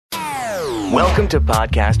Welcome to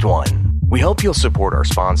Podcast One. We hope you'll support our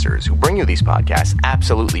sponsors who bring you these podcasts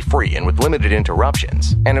absolutely free and with limited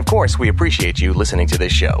interruptions. And of course, we appreciate you listening to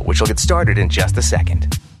this show, which will get started in just a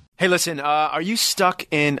second. Hey, listen, are you stuck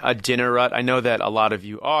in a dinner rut? I know that a lot of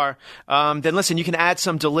you are. Then listen, you can add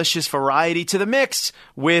some delicious variety to the mix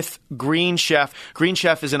with Green Chef. Green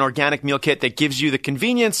Chef is an organic meal kit that gives you the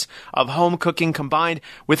convenience of home cooking combined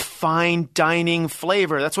with fine dining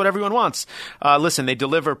flavor. That's what everyone wants. Listen, they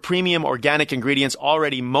deliver premium organic ingredients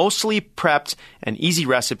already mostly prepped and easy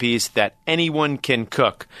recipes that anyone can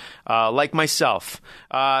cook. Like myself.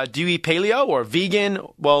 Do you eat paleo or vegan?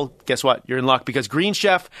 Well, guess what? You're in luck because Green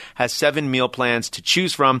Chef has 7 meal plans to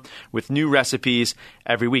choose from with new recipes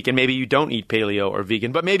every week. And maybe you don't eat paleo or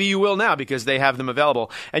vegan, but maybe you will now because they have them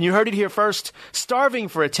available. And you heard it here first. Starving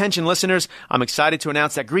for attention listeners, I'm excited to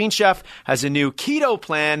announce that Green Chef has a new keto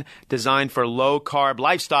plan designed for low-carb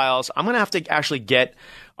lifestyles. I'm going to have to actually get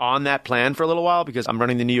on that plan for a little while because I'm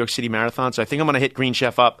running the New York City Marathon, so I think I'm going to hit Green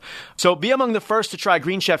Chef up. So be among the first to try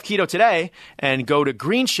Green Chef Keto today and go to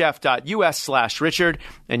greenchef.us/Richard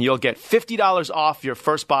and you'll get $50 off your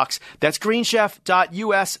first box. That's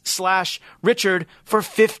greenchef.us/Richard for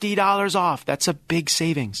 $50 off. That's a big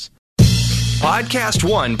savings. Podcast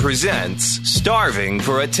One presents Starving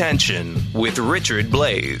for Attention with Richard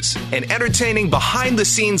Blaze, an entertaining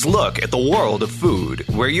behind-the-scenes look at the world of food,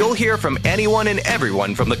 where you'll hear from anyone and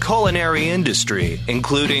everyone from the culinary industry,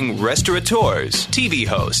 including restaurateurs, TV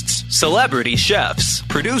hosts, celebrity chefs,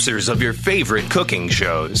 producers of your favorite cooking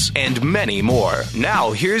shows, and many more.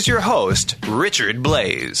 Now, here's your host, Richard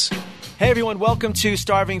Blaze. Hey everyone, welcome to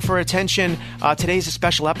Starving for Attention. Today's a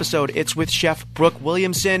special episode. It's with Chef Brooke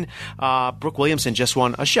Williamson. Brooke Williamson just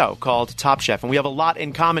won a show called Top Chef, and we have a lot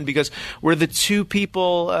in common because we're the two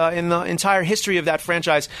people in the entire history of that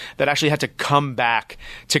franchise that actually had to come back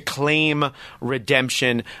to claim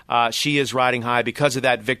redemption. She is riding high because of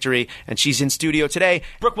that victory, and she's in studio today.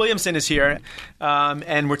 Brooke Williamson is here,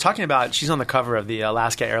 and we're talking about, she's on the cover of the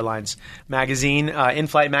Alaska Airlines magazine,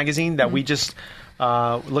 in-flight magazine that we just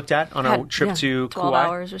looked at on our trip to 12 Kauai.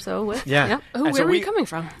 hours or so with. Yeah. Where were you coming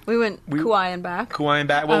from? We went Kauai and back. Kauai and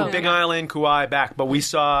back. Well, Big Island, Kauai, back. But we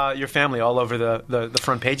saw your family all over the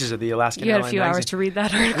front pages of the Alaskan You had a Airlines few magazine. hours to read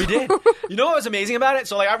that article. We did. You know what was amazing about it?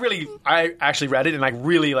 So, like, I actually read it and, like,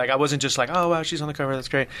 really, like, I wasn't just like, oh, wow, she's on the cover, that's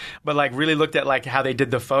great. But, like, really looked at, like, how they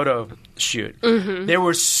did the photo shoot. Mm-hmm. There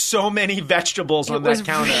were so many vegetables on that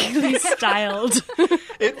counter. It was really styled.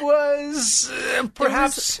 It was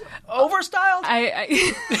perhaps overstyled.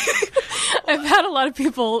 I've had a lot of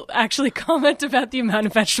people actually comment about the amount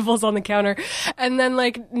of vegetables on the counter. And then,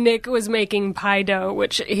 like, Nick was making pie dough,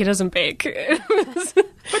 which he doesn't bake.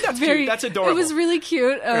 But that's cute. That's adorable. It was really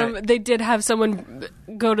cute. Right. They did have someone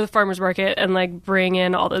go to the farmer's market and, like, bring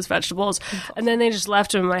in all those vegetables. And then they just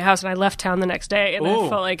left them in my house, and I left town the next day. And I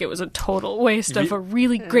felt like it was a total waste of a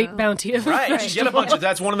really great bounty of vegetables. You get a bunch of,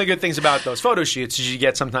 that's one of the good things about those photo shoots is you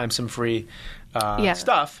get sometimes some free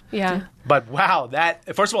stuff. Yeah. But wow,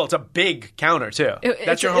 first of all, it's a big counter too.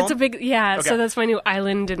 That's your home? It's a big, okay. So that's my new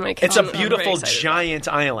island in my It's a beautiful giant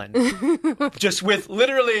island. Just with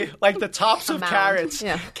literally like the tops of carrots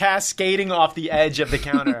cascading off the edge of the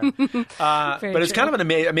counter. But it's kind of an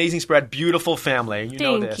amazing spread. Beautiful family. You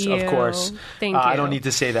know this, of course. Thank you. I don't need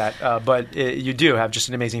to say that, but you do have just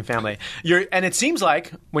an amazing family. And it seems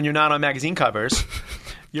like when you're not on magazine covers,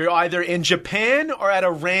 you're either in Japan or at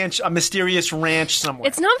a mysterious ranch somewhere.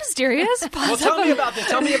 It's not mysterious. Well, tell me about this.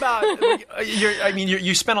 Tell me about.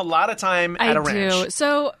 You spent a lot of time at a ranch. I do.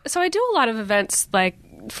 So I do a lot of events, like,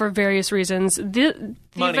 for various reasons. Money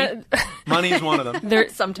is one of them.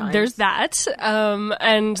 Sometimes there's that,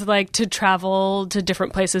 and like to travel to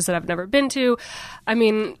different places that I've never been to. I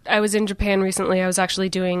mean, I was in Japan recently. I was actually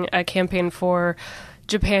doing a campaign for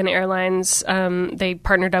Japan Airlines. They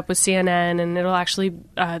partnered up with CNN, and it'll actually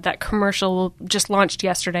that commercial just launched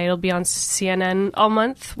yesterday. It'll be on CNN all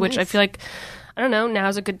month, which I feel like, I don't know,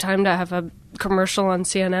 now's a good time to have a commercial on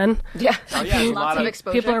CNN. Yeah, lots of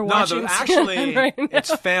exposure. People are watching. No, actually, CNN right now.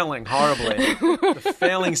 it's failing horribly. The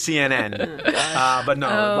failing CNN. But no,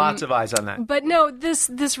 lots of eyes on that. But no,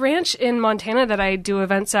 this ranch in Montana that I do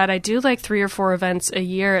events at, I do like 3 or 4 events a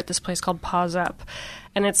year at this place called Paws Up,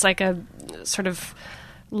 and it's like a sort of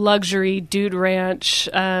luxury dude ranch.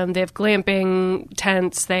 They have glamping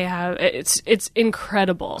tents. They have it's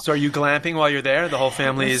incredible. So are you glamping while you're there? The whole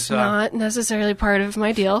family is not necessarily part of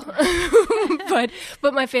my deal, but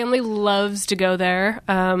my family loves to go there.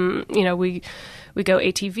 You know, We go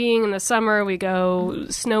ATVing in the summer. We go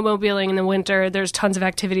snowmobiling in the winter. There's tons of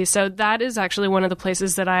activities. So that is actually one of the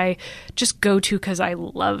places that I just go to because I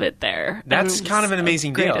love it there. That's And kind of an it's a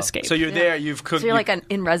amazing great deal. escape. So you're there, you've cooked. So you're like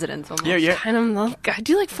in residence almost. Yeah. I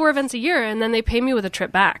do like 4 events a year, and then they pay me with a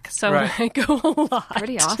trip back. So Right. I go a lot.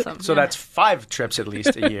 Pretty awesome. So that's 5 trips at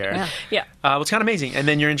least a year. Yeah. Well, it's kind of amazing. And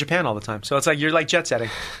then you're in Japan all the time. So it's like you're like jet setting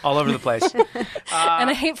all over the place. And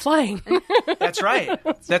I hate flying. That's right.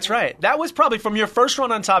 That's right. That was probably from your first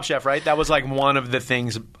run on Top Chef, right? That was like one of the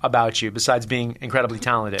things about you, besides being incredibly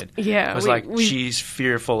talented. Yeah, It was she's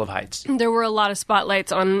fearful of heights. There were a lot of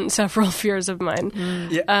spotlights on several fears of mine.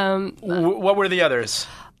 Yeah. What were the others?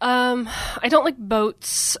 I don't like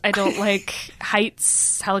boats. I don't like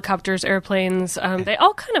heights, helicopters, airplanes. They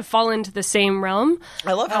all kind of fall into the same realm.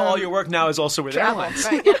 I love how all your work now is also with airlines.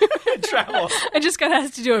 Right. Travel. I just got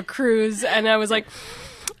asked to do a cruise, and I was like,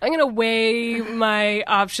 I'm going to weigh my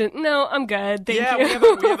option. No, I'm good. Thank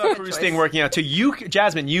you. We have a cruise thing working out too. You,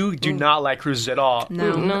 Jasmine, you do not like cruises at all.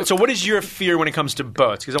 No. So what is your fear when it comes to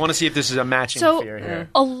boats? Because I want to see if this is a matching fear here.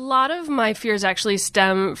 A lot of my fears actually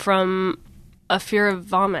stem from a fear of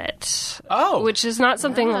vomit. Oh. Which is not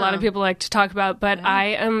something a lot of people like to talk about, but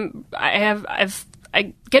I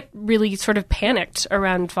get really sort of panicked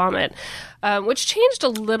around vomit, which changed a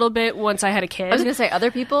little bit once I had a kid. I was going to say other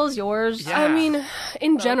people's, yours. Yeah. I mean,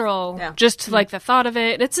 in general, Yeah. just like the thought of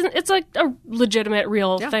it, it's like a legitimate,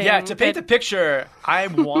 real thing. Yeah, to paint the picture, I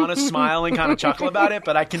want to smile and kind of chuckle about it,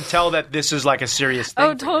 but I can tell that this is like a serious thing.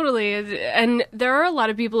 Oh, totally. And there are a lot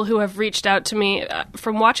of people who have reached out to me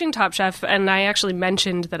from watching Top Chef, and I actually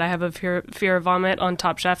mentioned that I have a fear of vomit on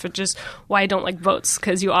Top Chef, which is why I don't like boats,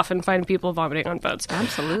 because you often find people vomiting on boats.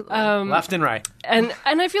 Absolutely. Left and right. And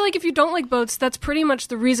I feel like if you don't like boats, that's pretty much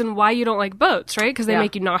the reason why you don't like boats, right? Because they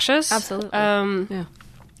make you nauseous. Absolutely.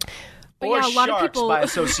 But Or yeah, a lot of sharks people. by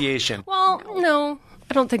association. Well, no,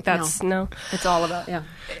 I don't think that's no. It's all about,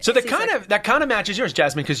 So that kind of matches yours,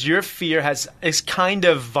 Jasmine, because your fear is kind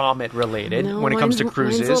of vomit related when it comes to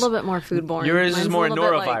cruises. Mine's a little bit more foodborne. Yours is Mine's a more little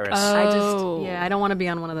bit like, norovirus. I don't want to be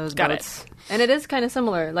on one of those Got boats. And it is kind of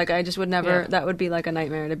similar. Like, I just would never, that would be like a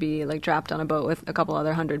nightmare to be like trapped on a boat with a couple other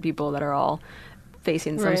 100 people that are all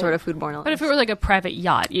facing some Right. sort of foodborne illness. But if it were like a private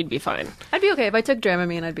yacht, you'd be fine. I'd be okay. If I took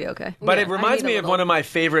Dramamine, I'd be okay. But Yeah, it reminds I need me a of little- one of my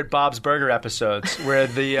favorite Bob's Burger episodes, where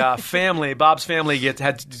the Bob's family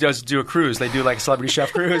does do a cruise. They do like a celebrity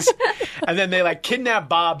chef cruise, and then they like kidnap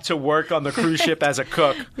Bob to work on the cruise ship as a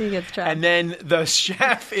cook. He gets trapped. And then the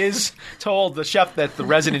chef is told, the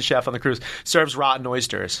resident chef on the cruise serves rotten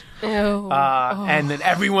oysters, and then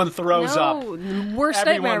everyone throws up. Worst Everyone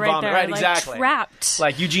nightmare right vomit. there. Right, like, exactly. Trapped.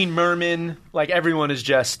 Like Eugene Merman, like everyone is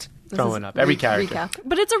just throwing up. Every character. Recap.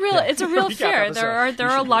 But it's a real Recap fear. episode. There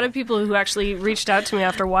are a lot of people who actually reached out to me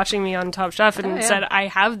after watching me on Top Chef and said I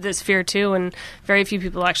have this fear too, and very few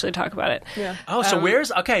people actually talk about it. Yeah. Oh, so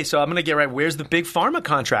so I'm gonna get right. Where's the big pharma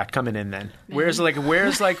contract coming in then? Where's your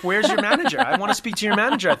manager? I want to speak to your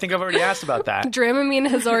manager. I think I've already asked about that. Dramamine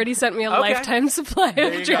has already sent me a lifetime supply of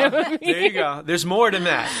There you go. Dramamine. There you go. There's more than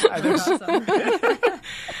that.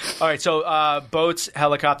 All right. So boats,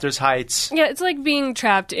 helicopters, heights. Yeah, it's like being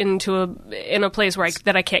trapped in a place where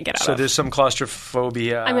that I can't get out So of. there's some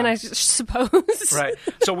claustrophobia. I mean, I suppose. Right.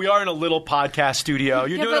 So we are in a little podcast studio.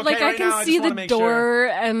 You're Yeah, doing but like okay I right can now? see just the wanna make door, sure.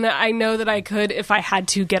 and I know that I could if I had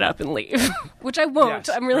to get up and leave, which I won't.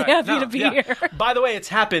 Yes, I'm really right. happy to be Yeah. here. By the way, it's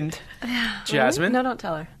happened, Jasmine. No, don't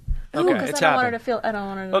tell her. Okay, Because it's I don't want her happened. to feel. I don't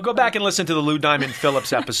want her to. Well, go back and listen to the Lou Diamond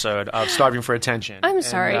Phillips episode of Starving for Attention. I'm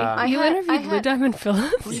sorry. You I interviewed Lou had- Diamond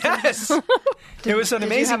Phillips? Yes. It was an Did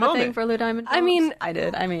amazing you have moment. a thing for Lou Diamond? I mean- Phillips? I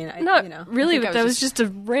did. I mean, Not I really, think but I that was just a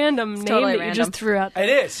random name totally that you just random. threw out. It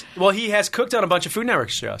is. Well, he has cooked on a bunch of Food Network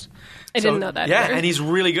shows. I didn't know that. Yeah, either. and he's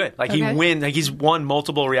really good. Like Okay. he's won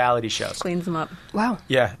multiple reality shows. cleans them up. Wow.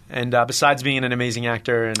 Yeah, and besides being an amazing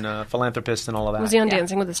actor and a philanthropist and all of that, Was he on Yeah.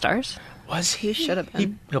 Dancing with the Stars? Was he? should have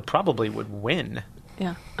been. He probably would win,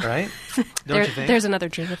 Yeah. right? Don't you think? There's another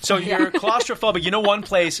dream. So you're claustrophobic. You know one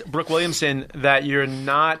place, Brooke Williamson, that you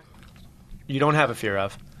don't have a fear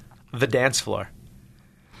of? The dance floor.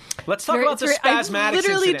 Let's talk about the spasmatics I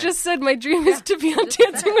literally incident. just said my dream is to be on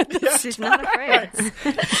Dancing with the She's not afraid.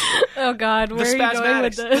 Oh God, where are you going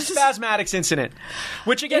with The this? spasmatics incident.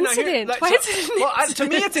 Which again, Incident? Now, Why is it an well, to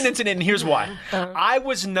me, it's an incident, and here's why. I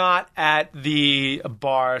was not at the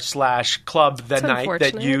bar/club that night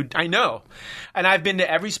that unfortunate. I know. And I've been to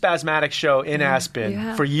every spasmatic show in Aspen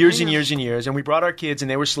have. for years and years and years. And we brought our kids, and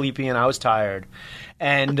they were sleepy, and I was tired.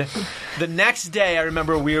 And the next day, I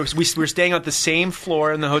remember we were staying on the same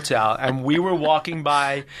floor in the hotel, and we were walking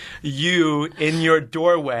by you in your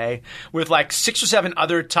doorway with like 6 or 7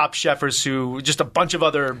 other Top Chef Chefers just a bunch of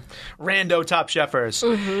other rando Top Chefers.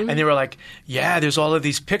 And they were like, yeah, there's all of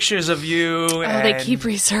these pictures of you. Oh, they keep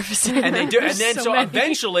resurfacing. And they do. And then so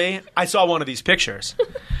eventually I saw one of these pictures.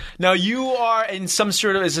 Now you are in some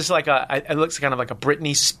sort of, is this like it looks kind of like a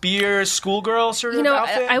Britney Spears schoolgirl sort of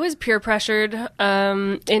outfit? I was peer pressured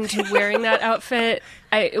into wearing that outfit.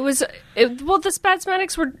 Well, the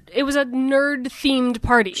Spasmatics it was a nerd-themed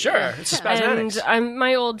party. Sure, it's the Spasmatics. And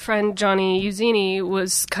my old friend Johnny Uzzini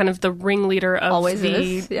was kind of the ringleader of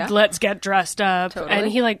let's get dressed up. Totally.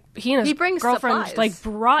 And he and his brings girlfriend supplies.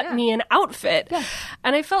 brought me an outfit. Yeah.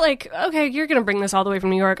 And I felt like, okay, you're going to bring this all the way from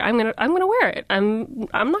New York. I'm going to wear it. I'm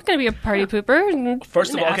not going to be a party pooper.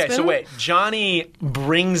 First of all, okay, so wait. Johnny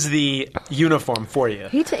brings the uniform for you.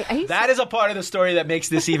 That is a part of the story that makes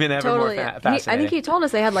this even ever more fascinating. I think he told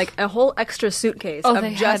us they had like a whole extra suitcase of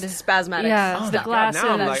just Spasmatics. Yeah, the glasses.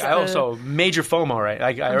 Now I'm like, I also major FOMO, right?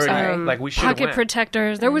 Like I already, like we should have pocket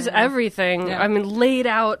protectors. There was everything. Yeah. I mean, laid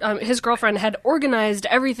out. His girlfriend had organized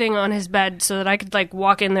everything on his bed so that I could like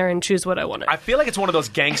walk in there and choose what I wanted. I feel like it's one of those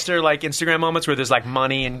gangster like Instagram moments where there's like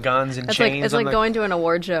money and guns and chains. It's like going to an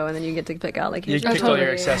award show and then you get to pick out like you pick all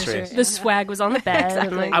your accessories. The swag was on the bed.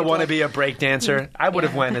 Exactly. And, I want to be a break dancer. I would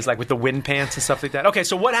have went as like with the wind pants and stuff like that. Okay,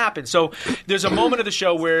 so what happened? So there's a moment of the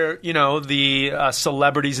show where the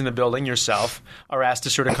celebrities in the building, yourself, are asked to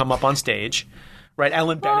sort of come up on stage, right?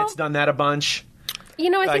 Ellen Bennett's done that a bunch.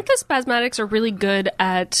 I think the Spasmatics are really good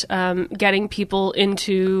at getting people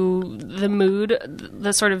into the mood,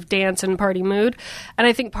 the sort of dance and party mood. And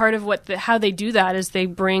I think part of how they do that is they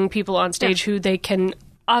bring people on stage who they can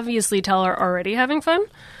obviously tell are already having fun.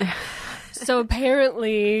 So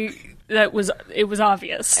apparently it was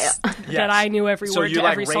obvious that I knew every word to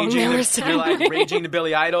every song they were singing. You're like raging to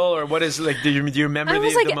Billy Idol, or what is like? Do you remember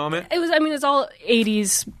the moment? It was. I mean, it's all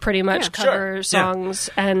 '80s pretty much cover songs,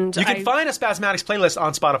 and you can find a Spasmatics playlist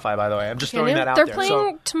on Spotify. By the way, I'm just throwing that out there. They're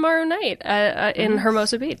playing tomorrow night in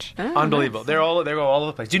Hermosa Beach. Oh, unbelievable! They go all over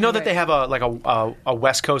the place. Do you know that they have a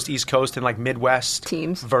West Coast, East Coast, and like Midwest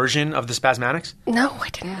teams version of the Spasmatics? No, I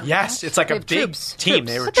didn't. Yes, it's like a big team.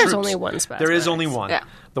 They were but there's only one Spasmatics. There is only one. Yeah.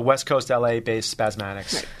 The West Coast, LA-based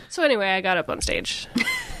Spasmatics. Right. So anyway, I got up on stage.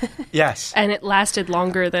 Yes. And it lasted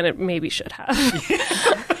longer than it maybe should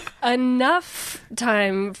have. Enough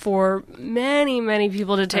time for many, many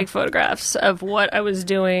people to take photographs of what I was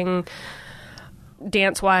doing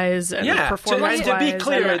dance-wise and performance-wise. To be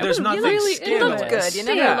clear, there's nothing scandalous. It looked good. You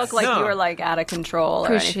never looked like you were like out of control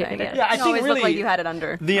or anything. Yeah, I think always really looked like you had it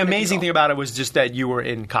under. The amazing thing about it was just that you were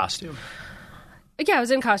in costume. Yeah, I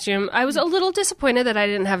was in costume. I was a little disappointed that I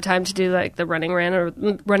didn't have time to do like the Running Man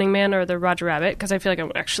or the Roger Rabbit because I feel like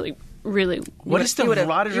I'm actually really. What is the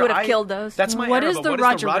Roger? You would have killed those. That's my. What is the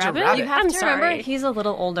Roger Rabbit? You have to remember he's a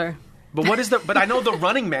little older. But what is but I know the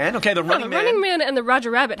Running Man. Okay, the Running Man. The Running Man and the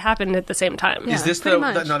Roger Rabbit happened at the same time. Is this no,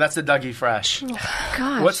 that's the Dougie Fresh.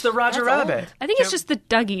 Gosh. What's the Roger Rabbit? Old. I think it's just the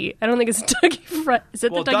Dougie. I don't think it's Dougie Fresh. Is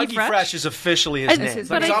it the Dougie Fresh? Fresh is officially his name.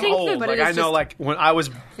 But I'm old. I know like when I was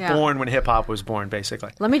born when hip hop was born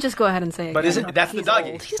basically. Let me just go ahead and say it. But that's the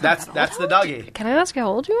Dougie. That's the Dougie. Can I ask how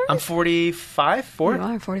old you are? I'm 45, 40. You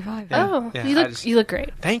are 45. Yeah. Oh, yeah, you look great.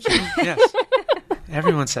 Thank you. Yes.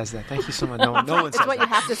 Everyone says that. Thank you so much. No one says that. It's what you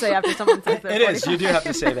have to say after someone says that. It is. You do have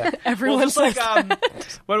to say that. Everyone says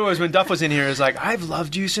that. What it was when Duff was in here, it was like, I've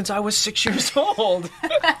loved you since I was 6 years old.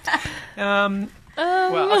 Well,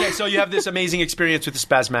 okay, so you have this amazing experience with the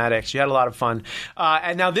Spasmatics. You had a lot of fun.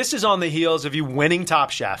 And now this is on the heels of you winning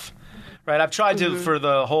Top Chef. Right, I've tried to, for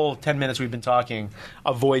the whole 10 minutes we've been talking,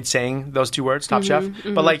 avoid saying those two words, Top Chef.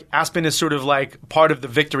 But like Aspen is sort of like part of the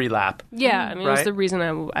victory lap. Yeah, I mean, it was the reason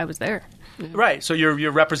I was there. Right, so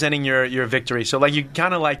you're representing your victory. So like you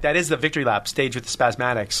kind of like that is the victory lap stage with the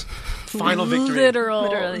Spasmatics. Final victory,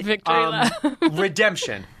 literally victory lap,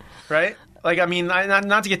 redemption. Right, like I mean,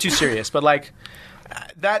 not to get too serious, but like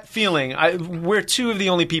that feeling. We're two of the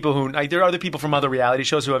only people who like. There are other people from other reality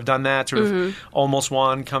shows who have done that. Sort of almost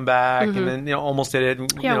won, come back, and then almost did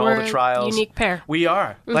it. Yeah, all the trials. A unique pair. We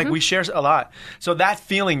are like we share a lot. So that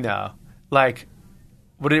feeling though, like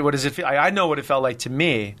what does it feel? I know what it felt like to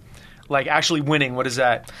me. Like actually winning, what is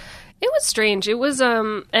that? It was strange. It was,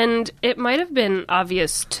 and it might have been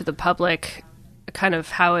obvious to the public, kind of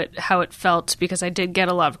how it felt because I did get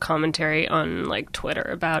a lot of commentary on like Twitter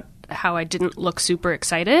about how I didn't look super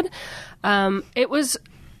excited. It was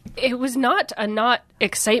not a not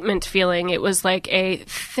excitement feeling. It was like a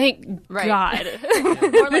thank God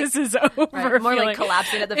this is over. Right. More like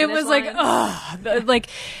collapsing at the finish line. It was like like.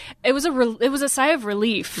 It was a sigh of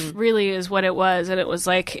relief, really, is what it was, and it was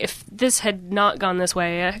like if this had not gone this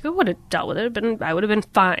way, I would have dealt with it, but I would have been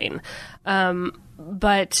fine.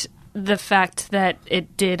 But the fact that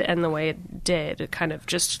it did end the way it did kind of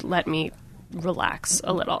just let me relax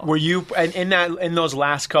a little. Were you in those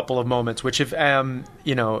last couple of moments, which if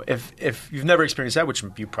you've never experienced that, which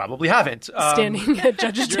you probably haven't, standing at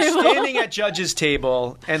judge's you're table. standing at judge's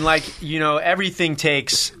table, and everything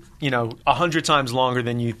takes 100 times longer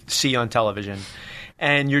than you see on television.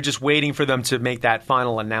 And you're just waiting for them to make that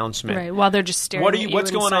final announcement. Right, while they're just staring at you what's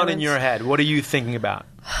in going on in silence. your head? What are you thinking about?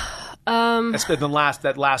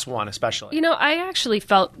 That last one especially. I actually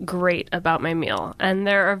felt great about my meal. And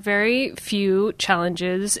there are very few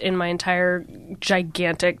challenges in my entire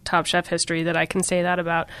gigantic Top Chef history that I can say that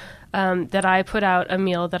about. That I put out a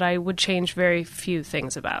meal that I would change very few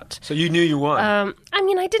things about. So you knew you won.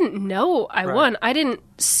 I didn't know I won. I didn't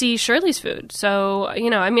see Shirley's food. So,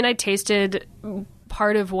 I tasted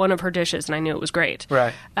part of one of her dishes and I knew it was great.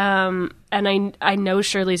 Right. And I know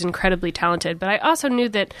Shirley's incredibly talented, but I also knew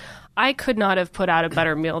that I could not have put out a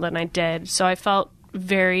better meal than I did. So I felt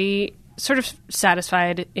very sort of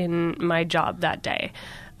satisfied in my job that day.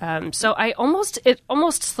 So it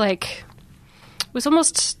was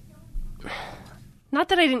almost not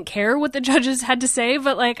that I didn't care what the judges had to say,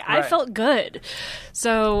 but I felt good.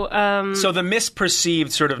 So so the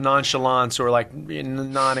misperceived sort of nonchalance or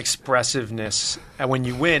non-expressiveness when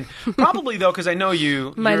you win, probably though, because I know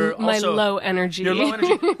you're low energy. You're low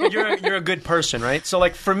energy, but you're a good person, right? So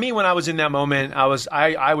for me, when I was in that moment, I was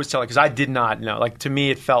telling, because I did not know. To me,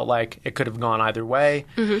 it felt like it could have gone either way,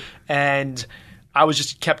 and I was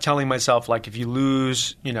just kept telling myself, if you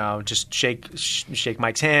lose, just shake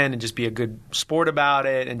Mike's hand and just be a good sport about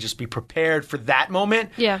it and just be prepared for that moment.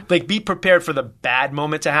 Yeah. Be prepared for the bad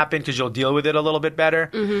moment to happen because you'll deal with it a little bit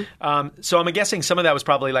better. So I'm guessing some of that was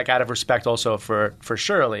probably out of respect also for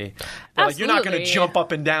Shirley. But, you're not going to jump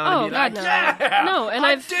up and down and be God, no. Yeah! No, and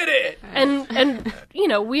I did it! And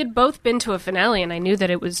we had both been to a finale and I knew that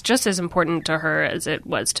it was just as important to her as it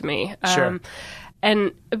was to me. Sure.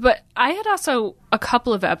 But I had also a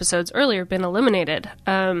couple of episodes earlier been eliminated.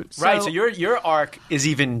 So your arc is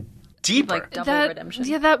even deeper. Double redemption.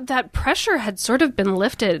 Yeah, that pressure had sort of been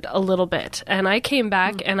lifted a little bit, and I came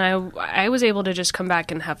back and I was able to just come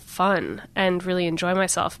back and have fun and really enjoy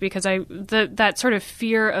myself because that sort of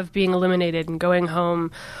fear of being eliminated and going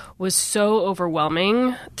home was so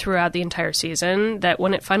overwhelming throughout the entire season that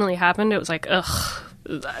when it finally happened, it was like, ugh.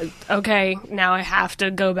 Okay, now I have to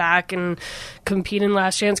go back and compete in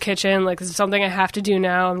Last Chance Kitchen. This is something I have to do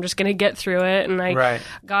now. I'm just going to get through it. And I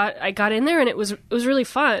got in there, and it was really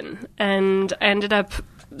fun. And I ended up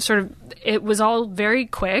it was all very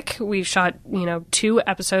quick. We shot 2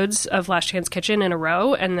 episodes of Last Chance Kitchen in a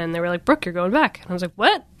row, and then they were like, "Brooke, you're going back." And I was like,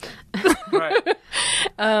 "What?" Right.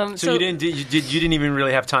 So you didn't even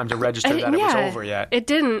really have time to register that it was over yet. It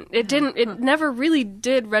didn't. It never really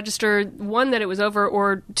did register, 1, that it was over,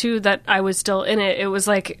 or 2, that I was still in it. It was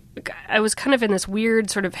I was kind of in this weird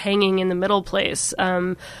sort of hanging in the middle place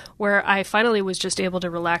where I finally was just able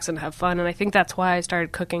to relax and have fun. And I think that's why I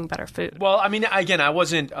started cooking better food. Well, again, I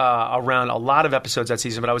wasn't around a lot of episodes that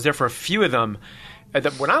season, but I was there for a few of them.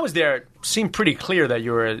 When I was there, it seemed pretty clear that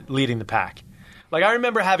you were leading the pack. I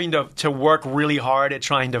remember having to work really hard at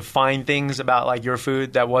trying to find things about your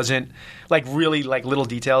food that wasn't really little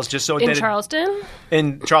details, just so in Charleston.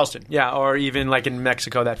 In Charleston, yeah, or even in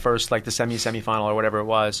Mexico, that first the semifinal or whatever it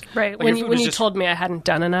was. Right, when you told me I hadn't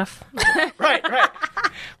done enough. Right.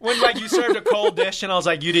 When you served a cold dish and I was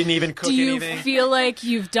like, you didn't even cook anything. Do you feel like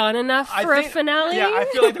you've done enough for a finale? Yeah, I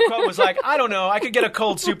feel like the quote was I don't know, I could get a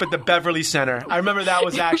cold soup at the Beverly Center. I remember that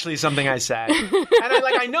was actually something I said. And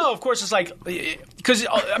I know, of course, it's because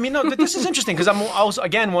no, this is interesting because I was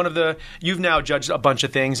again one of the. You've now judged a bunch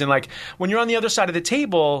of things, and when you're on the other side of the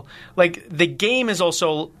table, the game is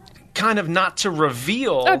also kind of not to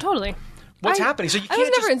reveal. Oh, totally. What's happening? So you can't. I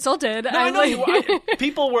was never insulted. No, I know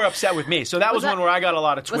people were upset with me, so that was one where I got a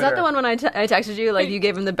lot of Twitter. Was that the one when I texted you? You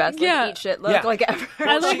gave him the best eat shit look ever.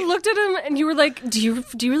 I looked at him and you were like, "Do you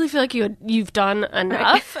really feel like you've done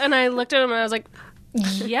enough?" And I looked at him and I was like,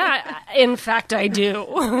 yeah, in fact, I do.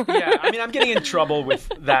 Yeah, I'm getting in trouble with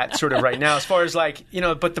that sort of right now as far as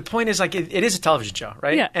but the point is it is a television show,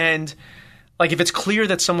 right? Yeah. And if it's clear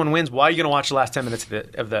that someone wins, why are you going to watch the last 10 minutes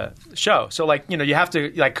of the show? So you have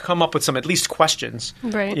to come up with some at least questions.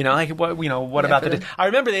 Right. What about the I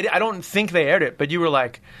remember I don't think they aired it, but you were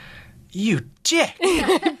like, you dick.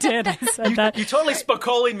 I did. I said that. You totally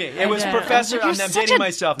Spicoli'd me. It was Professor. I'm dating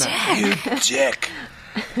myself now. You dick.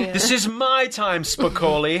 This is my time,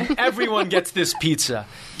 Spicoli. Everyone gets this pizza.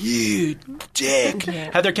 You dick.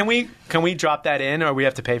 Yeah. Heather, can we drop that in, or we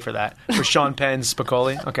have to pay for that? For Sean Penn's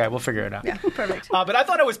Spicoli? Okay, we'll figure it out. Yeah, perfect. But I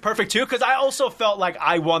thought it was perfect, too, because I also felt like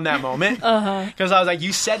I won that moment. Because I was like,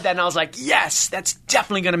 you said that, and I was like, yes, that's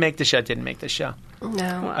definitely going to make the show. It didn't make the show.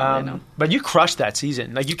 No. But you crushed that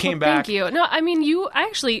season. Like, you came back. Thank you. No, I mean,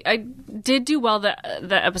 I did do well the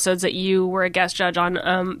episodes that you were a guest judge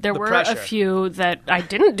on. There were pressure. a few that I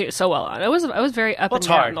didn't do so well on. I was very up and it's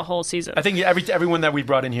down hard. the whole season. I think everyone that we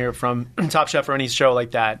brought in here from Top Chef or any show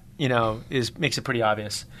like that, makes it pretty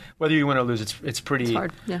obvious. Whether you win or lose, it's pretty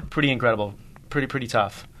hard, yeah. pretty incredible, pretty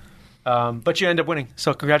tough. But you end up winning,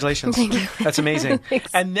 so congratulations. Thank you. That's amazing. Thanks.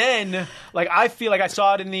 And then, I feel like I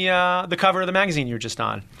saw it in the cover of the magazine you were just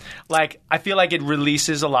on. Like, I feel like it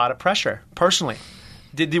releases a lot of pressure. Personally,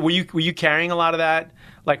 were you carrying a lot of that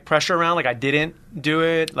pressure around? Like, I didn't do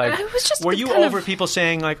it. Like, I was just were you kind over of- people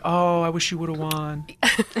saying like, "Oh, I wish you would have won"?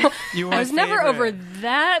 You were I my was never favorite. over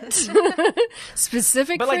that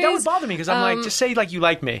specific But phrase. that would bother me because I'm like, just say you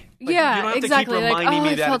like me. Like, Yeah, you don't have exactly. to keep reminding I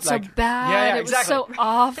me that felt so bad. Yeah, it exactly. was so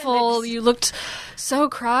awful. You looked so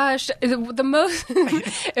crushed. The most,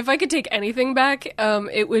 if I could take anything back,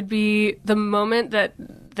 it would be the moment that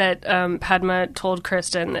Padma told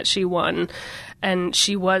Kristen that she won, and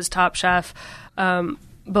she was Top Chef.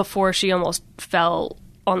 Before she almost fell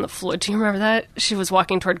on the floor. Do you remember that? She was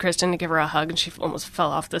walking toward Kristen to give her a hug, and she almost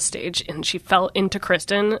fell off the stage, and she fell into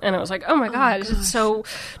Kristen, and I was like, oh my God, it's so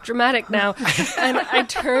dramatic now. And I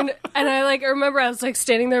turned, and I remember I was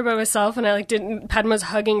standing there by myself, and I Padma's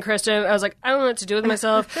hugging Kristen. I was like, I don't know what to do with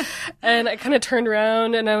myself. And I kind of turned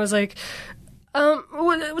around, and I was like, so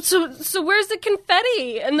where's the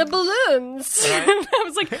confetti and the balloons? Right. And I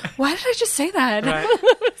was like, why did I just say that? Right.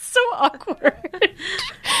 It was so awkward.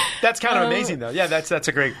 That's kind of amazing, though. Yeah, that's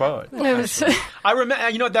a great quote. It was, I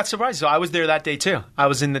remember. That's surprising. So I was there that day too. I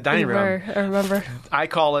was in the dining room. I remember. I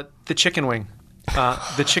call it the chicken wing.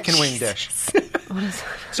 The chicken wing dish.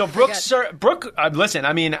 So Brooke, listen,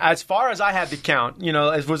 I mean, as far as I had to count,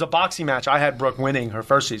 it was a boxing match. I had Brooke winning her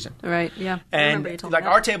first season. Right, yeah. I remember you And told me that.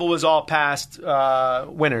 our table was all past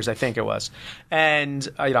winners, I think it was. And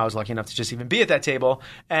I was lucky enough to just even be at that table.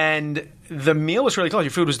 And the meal was really close.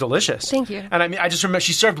 Your food was delicious. Thank you. And I mean, I just remember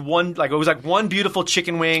she served one, it was one beautiful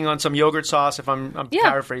chicken wing on some yogurt sauce. If I'm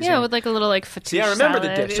paraphrasing. Yeah, with a little fettuccine See, I remember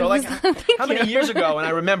salad. the dish. So, how many years ago? And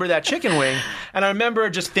I remember that chicken wing, and I remember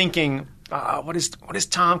just thinking, what is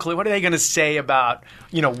Tom Kalis? What are they going to say about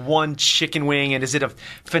one chicken wing? And is it a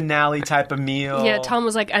finale type of meal? Yeah, Tom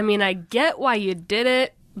was like, I mean, I get why you did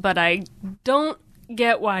it, but I don't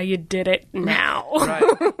get why you did it now. Right.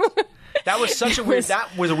 That was such a weird.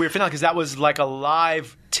 That was a weird finale because that was like a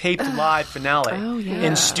taped live finale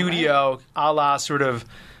in studio, a la sort of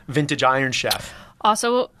vintage Iron Chef.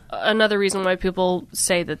 Also, another reason why people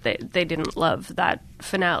say that they didn't love that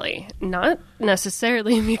finale, not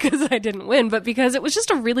necessarily because I didn't win, but because it was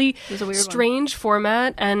just a really strange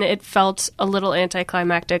format, and it felt a little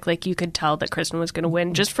anticlimactic. Like, you could tell that Kristen was going to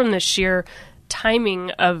win just from the sheer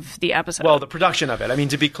timing of the episode. Well, the production of it. I mean,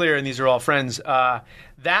 to be clear, and these are all friends,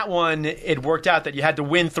 that one, it worked out that you had to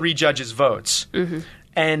win 3 judges' votes. Mm-hmm.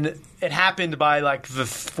 And it happened by the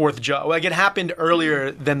 4th judge. It happened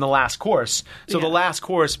earlier than the last course. So the last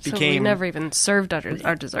course became... So we never even served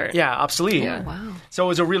our dessert. Yeah, obsolete. Yeah. Wow. So it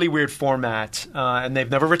was a really weird format, and they've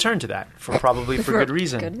never returned to that, for good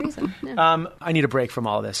reason. Good reason, yeah. I need a break from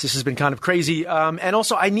all of this. This has been kind of crazy. And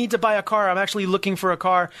also, I need to buy a car. I'm actually looking for a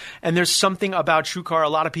car, and there's something about TrueCar a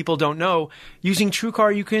lot of people don't know. Using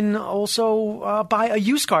TrueCar, you can also buy a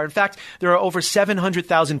used car. In fact, there are over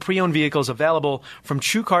 700,000 pre-owned vehicles available from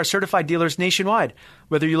TrueCar certified dealers nationwide.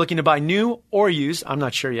 Whether you're looking to buy new or used, I'm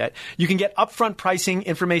not sure yet, you can get upfront pricing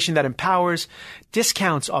information that empowers,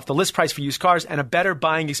 discounts off the list price for used cars, and a better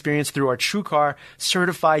buying experience through our TrueCar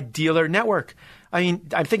certified dealer network. I mean,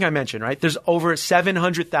 I think I mentioned, right? There's over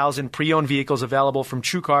 700,000 pre-owned vehicles available from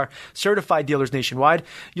TrueCar certified dealers nationwide.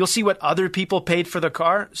 You'll see what other people paid for the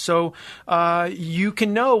car, so you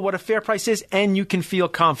can know what a fair price is, and you can feel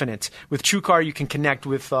confident. With TrueCar, you can connect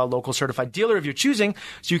with a local certified dealer of your choosing,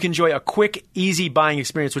 so you can enjoy a quick, easy buying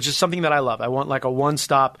experience, which is something that I love. I want like a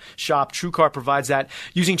one-stop shop. TrueCar provides that.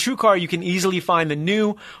 Using TrueCar, you can easily find the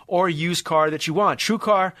new or used car that you want.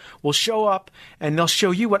 TrueCar will show up, and they'll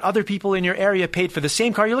show you what other people in your area paid paid for the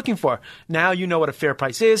same car you're looking for. Now you know what a fair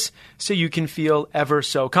price is, so you can feel ever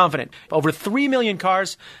so confident. Over 3 million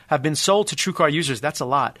cars have been sold to TrueCar users. That's a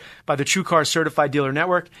lot. By the TrueCar Certified Dealer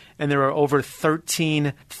Network, and there are over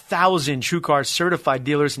 13,000 TrueCar certified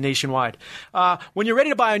dealers nationwide. When you're ready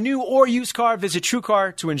to buy a new or used car, visit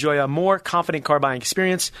TrueCar to enjoy a more confident car buying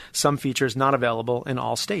experience. Some features not available in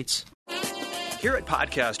all states. Here at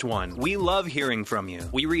Podcast One, we love hearing from you.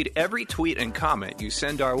 We read every tweet and comment you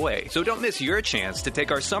send our way, so don't miss your chance to take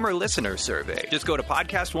our summer listener survey. Just go to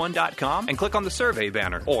podcastone.com and click on the survey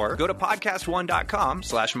banner, or go to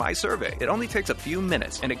podcastone.com/mysurvey. It only takes a few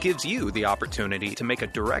minutes, and it gives you the opportunity to make a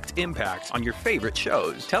direct impact on your favorite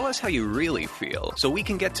shows. Tell us how you really feel, so we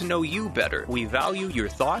can get to know you better. We value your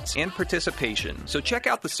thoughts and participation, so check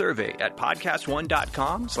out the survey at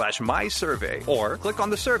podcastone.com/mysurvey, or click on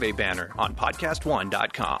the survey banner on podcastone.com.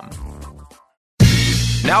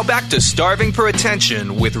 Now back to Starving for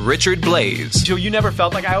Attention with Richard Blaze. So you never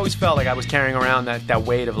felt like, I always felt like I was carrying around that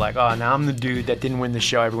weight of like, oh, now I'm the dude that didn't win the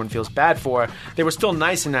show everyone feels bad for. They were still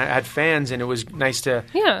nice, and I had fans, and it was nice to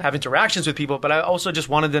have interactions with people, but I also just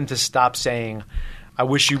wanted them to stop saying, I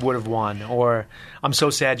wish you would have won, or I'm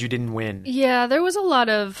so sad you didn't win. Yeah, there was a lot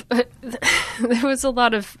of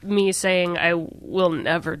me saying I will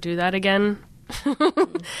never do that again.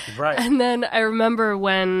 Right. And then I remember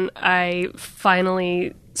when I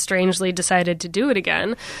finally strangely decided to do it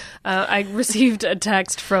again, I received a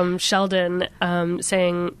text from Sheldon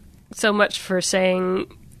saying, so much for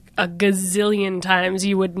saying a gazillion times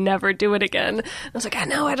you would never do it again. I was like, I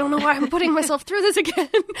know, I don't know why I'm putting myself through this again.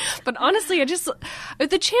 But honestly,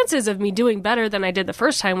 the chances of me doing better than I did the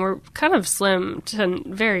first time were kind of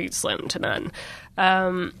very slim to none.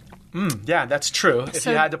 Yeah, that's true. If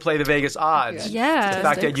you had to play the Vegas odds, the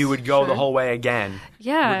fact that you would go the whole way again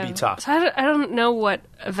would be tough. So I don't know what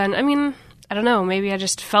event. I mean, I don't know. Maybe I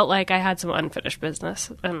just felt like I had some unfinished business.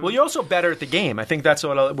 Well, you're also better at the game. I think that's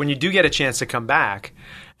what when you do get a chance to come back,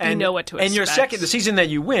 and you know what to expect. And the season that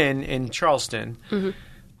you win in Charleston,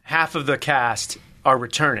 half of the cast are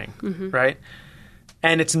returning, right?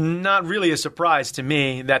 And it's not really a surprise to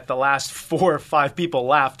me that the last 4 or 5 people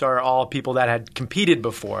left are all people that had competed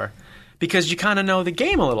before, because you kind of know the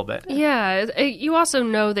game a little bit. Yeah. You also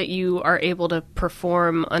know that you are able to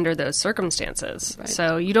perform under those circumstances. Right.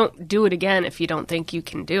 So you don't do it again if you don't think you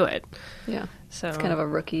can do it. Yeah. So it's kind of a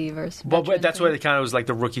rookie versus veteran. Well, that's what it kind of was, like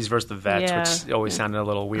the rookies versus the vets, which always sounded a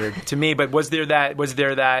little weird to me. But was there a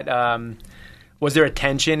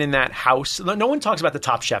tension in that house? No one talks about the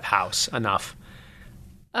Top Chef house enough.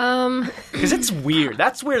 Because it's weird.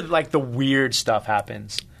 That's where like the weird stuff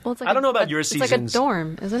happens. Well, it's like I don't know about your seasons. It's like a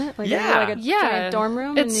dorm, isn't it? Like a giant dorm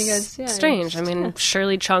room. It's and you guys, strange. I mean,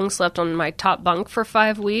 Shirley Chung slept on my top bunk for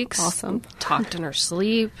 5 weeks. Awesome. Talked in her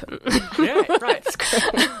sleep. Yeah, right.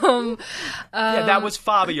 That was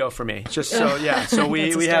Fabio for me. Just so, So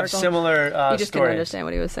we have similar You just couldn't understand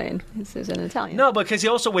what he was saying. He was in Italian. No, because he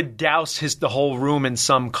also would douse the whole room in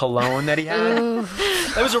some cologne that he had.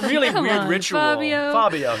 It was a really weird ritual.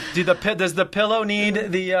 Fabio. Does the pillow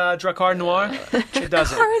need the Drakkar Noir? It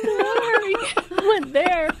doesn't. Went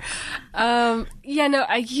there.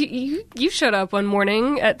 You showed up one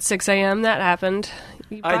morning at 6 a.m. That happened.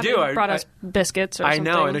 You brought us biscuits or something.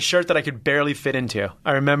 I know, in a shirt that I could barely fit into.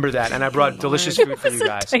 I remember that, and I brought delicious food for you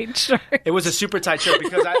guys. It was a tight shirt. It was a super tight shirt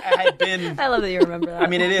because I had been... I love that you remember that. I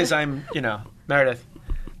mean, it is. I'm, Meredith,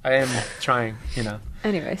 I am trying,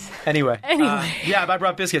 Anyway. But I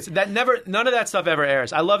brought biscuits. None of that stuff ever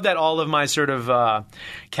airs. I love that all of my sort of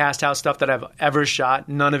cast house stuff that I've ever shot,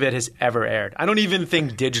 none of it has ever aired. I don't even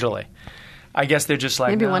think digitally. I guess they're just like,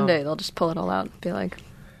 maybe one day they'll just pull it all out and be like,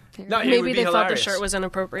 no, maybe they hilarious. Thought the shirt was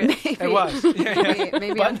inappropriate. It was.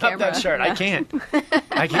 Maybe button on camera. up that shirt. Yeah.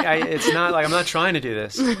 I can't. It's not like I'm not trying to do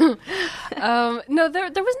this. No, there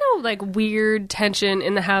was no like weird tension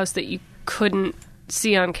in the house that you couldn't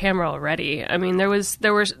see on camera already. I mean, there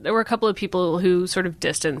were a couple of people who sort of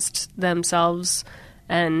distanced themselves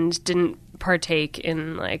and didn't partake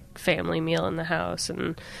in like family meal in the house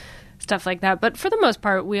and stuff like that. But for the most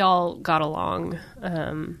part, we all got along.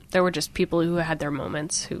 There were just people who had their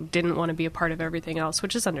moments who didn't want to be a part of everything else,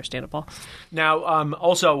 which is understandable. Now,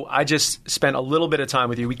 also, I just spent a little bit of time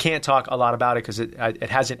with you. We can't talk a lot about it because it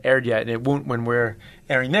hasn't aired yet, and it won't when we're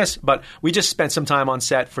airing this. But we just spent some time on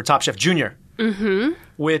set for Top Chef Junior,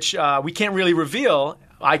 which we can't really reveal.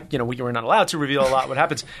 We're not allowed to reveal a lot what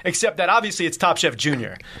happens, except that obviously it's Top Chef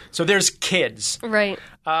Junior. So there's kids. Right.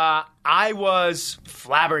 I was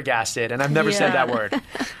flabbergasted, and I've never said that word.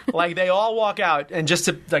 Like, they all walk out, and just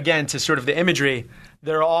to sort of the imagery,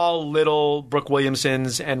 they're all little Brooke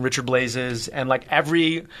Williamsons and Richard Blazes, and like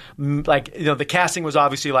the casting was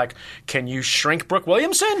obviously like, can you shrink Brooke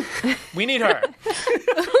Williamson? We need her.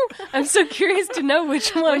 I'm so curious to know which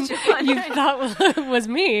one you thought was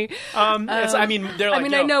me. They're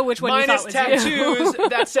like, I know which one you thought was tattoos, you.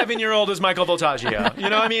 that 7-year-old is Michael Voltaggio. You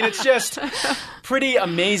know, I mean, it's just pretty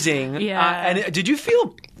amazing. Yeah. And did you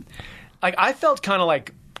feel like I felt kind of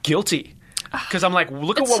like guilty? Because I'm like,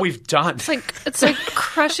 look at what we've done. It's like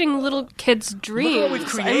crushing little kids' dreams. Look what we've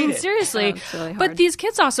created. I mean, seriously. Yeah, it's really hard. But these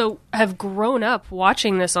kids also have grown up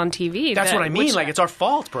watching this on TV. That's what I mean. Like, it's our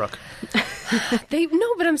fault, Brooke.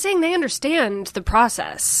 But I'm saying they understand the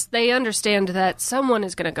process. They understand that someone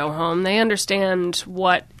is going to go home. They understand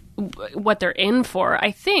what they're in for.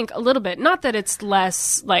 I think a little bit. Not that it's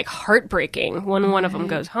less like heartbreaking when one of them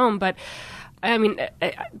goes home, but I mean,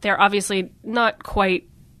 they're obviously not quite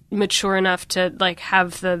mature enough to like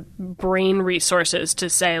have the brain resources to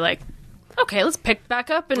say like, okay, let's pick back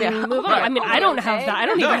up and move on. I mean, I don't have that. I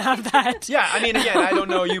don't even have that. Yeah, I mean, again, I don't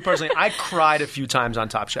know you personally. I cried a few times on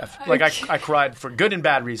Top Chef. Like, I cried for good and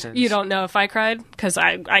bad reasons. You don't know if I cried? Because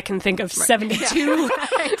I can think of 72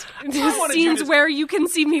 scenes where you can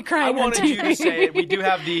see me crying. I wanted you to say it. We do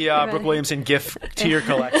have the Brooke Williamson GIF tier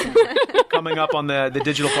collection coming up on the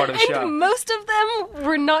digital part of the show. Most of them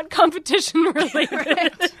were not competition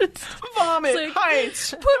related. Vomit, Like,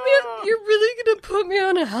 heights. You're really going to put me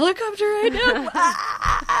on a helicopter right now?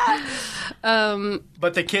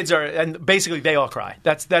 But the kids are, and basically they all cry.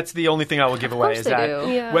 That's the only thing I will give away is they that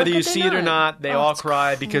do. Yeah. whether How you could see they it or not? not, they all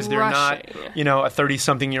cry because they're not, crushing. a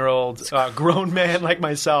 30-something-year-old grown man like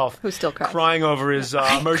myself Who still cries. crying over his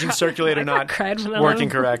immersion circulator not cried when I working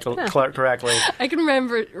was- correctly. I can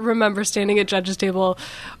remember standing at judge's table,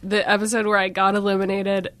 the episode where I got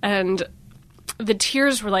eliminated, and the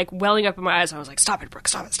tears were like welling up in my eyes. I was like, "Stop it, Brooke!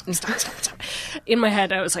 Stop it! Stop!" In my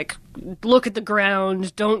head, I was like, "Look at the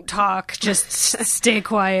ground! Don't talk! Just stay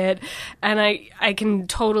quiet." And I can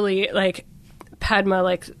totally like Padma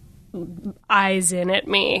like eyes in at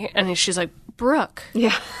me, and she's like, "Brooke,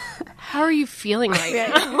 Yeah. how are you feeling right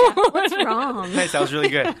now? What's wrong? Nice, that was really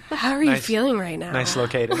good. How are you feeling right now?" Nice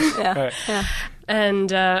located. All right.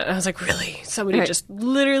 And I was like, really? Somebody just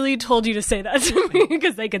literally told you to say that to me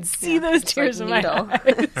because they could see those tears in my needle.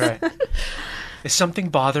 eyes. All right. Is something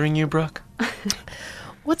bothering you, Brooke?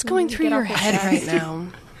 What's going through your head right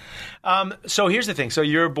now? So here's the thing. So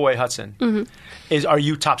your boy Hudson, are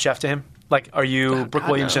you Top Chef to him? Like, are you Brooke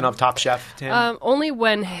Williamson of Top Chef to him? Only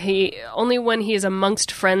when he is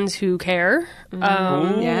amongst friends who care.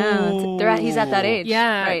 Yeah, he's at that age.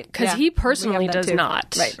 Yeah, right. because he personally that does too.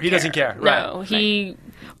 not. Right. He doesn't care. No, Right. he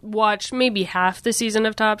watched maybe half the season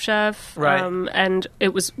of Top Chef, Right. and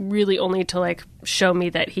it was really only to like show me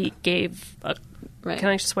that he gave. Right. Can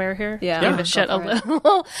I swear here? Yeah. Gave Go a shit for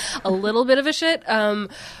it. a little bit of a shit.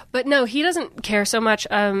 But no, he doesn't care so much.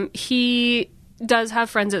 He does have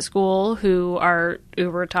friends at school who are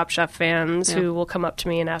uber Top Chef fans who will come up to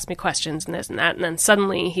me and ask me questions and this and that. And then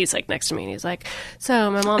suddenly he's like next to me and he's like, so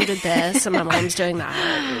my mom did this and my mom's doing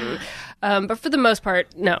that. But for the most part,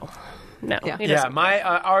 no. Yeah. He Yeah, doesn't.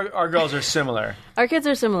 our girls are similar. Our kids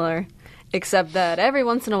are similar, except that every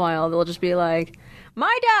once in a while they'll just be like,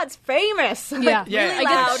 "My dad's famous." Yeah. Yeah, really I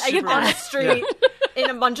get loud. that. I get on the that. street in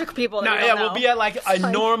a bunch of people. No, that we yeah, don't we'll know. be at like a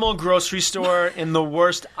normal grocery store in the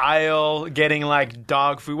worst aisle getting like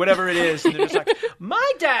dog food, whatever it is. And they're just like,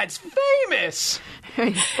 my dad's famous,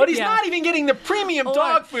 but he's not even getting the premium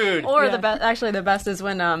dog food. Or the best, actually, the best is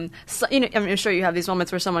when I'm sure you have these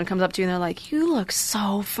moments where someone comes up to you and they're like, "You look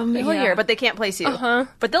so familiar," Yeah. but they can't place you.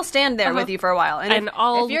 But they'll stand there with you for a while, and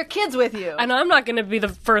if your kid's with you, And I'm not going to be the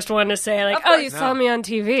first one to say like, "Oh, you saw me on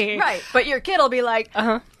TV." right? But your kid will be like,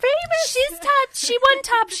 "Famous." She won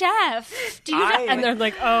Top Chef. Do you know? And they're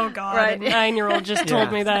like, "Oh God!" Right. A 9-year-old just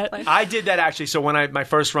told me that. I did that actually. So when my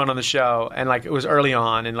first run on the show, and like it was early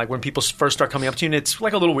on, and like when people first start coming up to you, and it's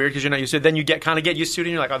like a little weird because you're not used to it. Then you kind of get used to it,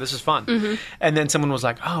 and you're like, "Oh, this is fun." And then someone was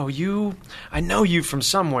like, "Oh, I know you from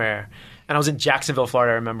somewhere." And I was in Jacksonville,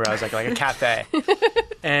 Florida. I remember I was like a cafe,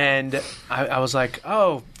 and I was like,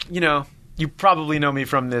 "Oh, you probably know me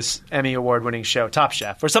from this Emmy Award-winning show, Top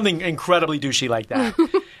Chef, or something incredibly douchey like that."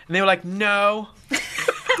 And they were like, "No."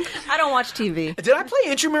 I don't watch TV. Did I play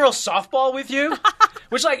intramural softball with you?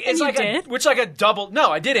 Which like it's You like did? a double. No,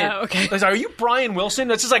 I didn't. Oh, okay. I was like, are you Brian Wilson?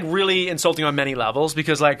 That's just like really insulting on many levels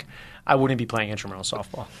because like I wouldn't be playing intramural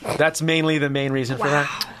softball. That's mainly the main reason for that.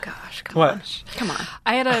 Oh gosh, come What? on, come on.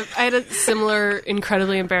 I had a similar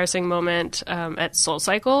incredibly embarrassing moment at Soul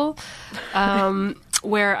Cycle.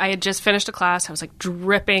 where I had just finished a class. I was like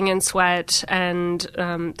dripping in sweat, and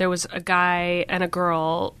there was a guy and a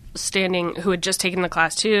girl standing who had just taken the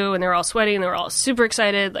class too, and they were all sweaty and they were all super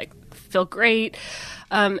excited, like feel great.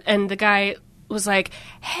 And the guy was like,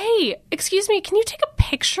 "Hey, excuse me, can you take a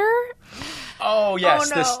picture?" Oh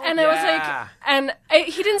yes, Oh, no. And I was like, and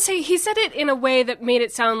he didn't say. He said it in a way that made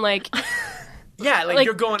it sound like, yeah, like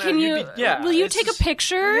you're going. Can you? Will you it's take just- a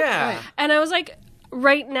picture? Yeah. Right. And I was like,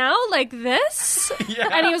 right now, like this? Yeah.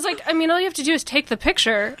 And he was like, I mean, all you have to do is take the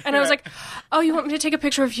picture. And I was like, oh, you want me to take a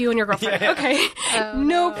picture of you and your girlfriend? Yeah. Okay,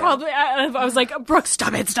 no problem. I was like, Brooke,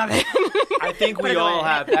 stop it. I think we all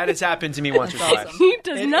have. That has happened to me once or twice. He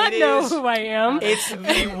does not it know is- who I am. It's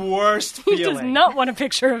the worst He feeling. does not want a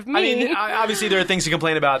picture of me. I mean, obviously there are things to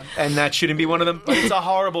complain about, and that shouldn't be one of them. But it's a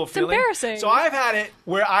horrible feeling. embarrassing. So I've had it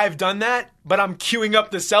where I've done that, but I'm queuing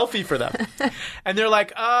up the selfie for them, and they're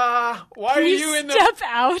like, why are you you in the? step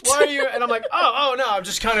out. Why are you? And I'm like, oh no, I'm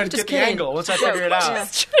just kind of get the kidding. angle once I figure it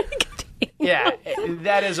out. Yeah,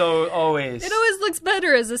 that is always. It always looks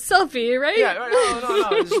better as a selfie, right? Yeah,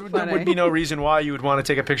 no. There would be no reason why you would want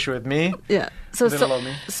to take a picture with me. Yeah. So Little old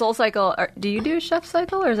me. Soul Cycle. Do you do Chef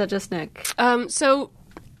Cycle, or is that just Nick? So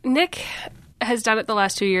Nick has done it the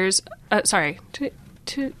last 2 years.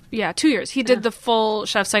 2 years. He did the full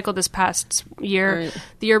chef cycle this past year. Right.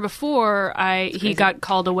 The year before, he got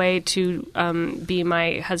called away to be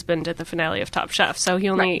my husband at the finale of Top Chef. So he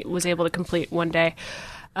only was able to complete one day.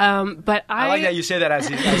 But I like that you say that as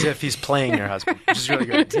if he's playing your husband, which is really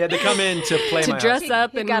good. He had to come in to play to my dress husband.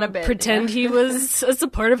 up He and got a bit, pretend he was a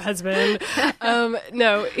supportive husband.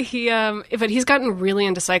 No, but he's gotten really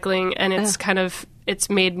into cycling, and it's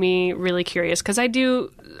made me really curious because I do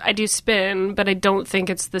spin, but I don't think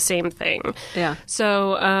it's the same thing. Yeah.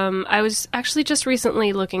 So I was actually just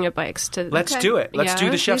recently looking at bikes to. Let's do it. Let's do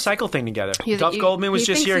the chef He's- cycle thing together. he's- Duff he- Goldman was he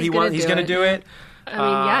just thinks here. he's He's gonna going to do do it. it. I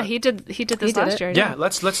mean, yeah, he did this did last it. year. Yeah,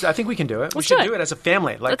 let's. I think we can do it. We Let's should do it. do it as a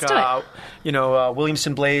family, like Let's do it.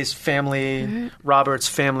 Williamson Blaze family, Roberts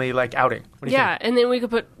family, like outing. What do you Yeah, and then we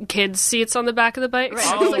could put kids' seats on the back of the bikes.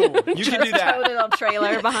 think? Oh, you can do Put a that. little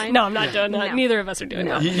trailer behind. No, I'm not doing that. No. Neither of us are doing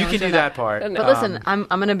No. that. You can do that part. But listen, I'm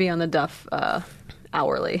going to be on the Duff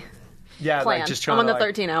hourly. Yeah, plan. like just I'm trying on to the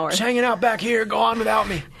 13 hours. Just hanging out back here. Go on without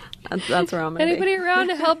me. That's where I'm going to Anybody be. around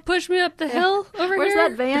to help push me up the hill over Where's here?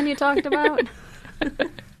 that van you talked about?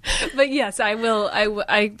 But yes, I will.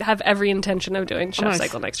 I have every intention of doing Chef nice.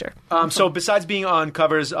 Cycle next year. So besides being on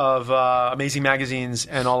covers of amazing magazines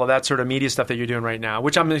and all of that sort of media stuff that you're doing right now,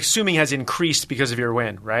 which I'm assuming has increased because of your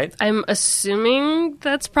win, right? I'm assuming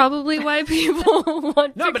that's probably why people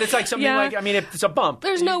want. No, but it's like something Yeah. like, I mean, it's a bump.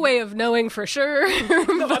 There's no way of knowing for sure.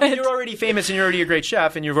 No, I mean, you're already famous and you're already a great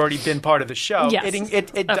chef and you've already been part of the show. Yes.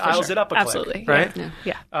 It Oh, for dials sure. it up a click, Absolutely. right?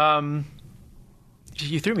 Yeah.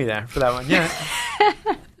 You threw me there for that one. Yeah.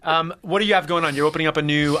 What do you have going on? You're opening up a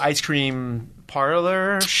new ice cream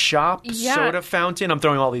parlor, shop, Yeah. soda fountain. I'm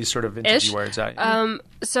throwing all these sort of vintage Ish. words at you.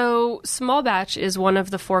 So, Small Batch is one of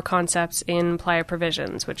the 4 concepts in Playa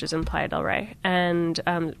Provisions, which is in Playa del Rey. And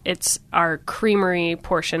it's our creamery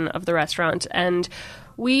portion of the restaurant. And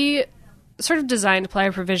we sort of designed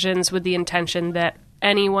Playa Provisions with the intention that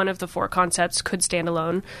any one of the 4 concepts could stand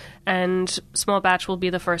alone. And Small Batch will be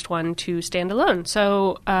the first one to stand alone.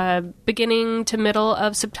 So, beginning to middle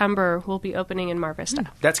of September, we'll be opening in Mar Vista.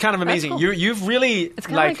 That's kind of amazing. cool. You've really It's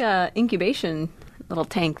kind of like a incubation little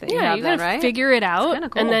tank that you Yeah, have you then, gotta right? figure it out, kinda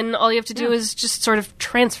cool. and then all you have to do is just sort of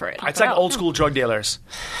transfer it. It's like old school drug dealers.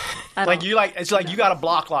 Like it's like you got a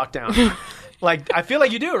block lockdown. Like I feel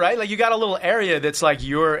like you do, right? Like you got a little area that's like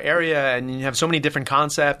your area, and you have so many different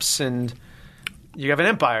concepts, and you have an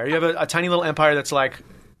empire. You have a tiny little empire that's like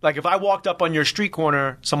if I walked up on your street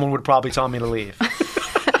corner, someone would probably tell me to leave.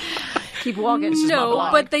 Keep walking. is my No,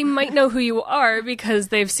 block. but they might know who you are because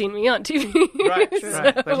they've seen me on TV. Right.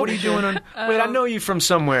 Like, what are you doing on? Wait, I know you from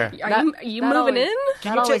somewhere. Are you moving always, in? Can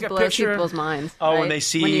That you always take a blows picture? people's minds. Oh, right? when they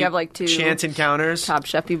see when you have like 2 chance encounters. Top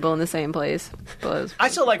Chef people in the same place. Blows. I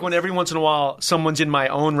still like when every once in a while someone's in my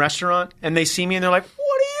own restaurant and they see me and they're like,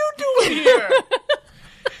 "What are you doing here?"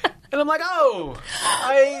 And I'm like, "Oh,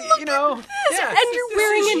 yeah." And you're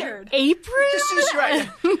wearing an apron? This is right.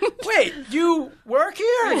 Wait, you work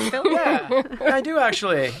here? Yeah, I do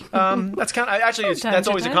actually. That's kind of actually that's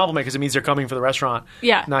always a compliment because it means they're coming for the restaurant.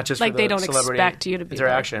 Yeah, not just like for the they don't celebrity expect you to be there.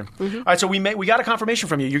 interaction. All right, so we got a confirmation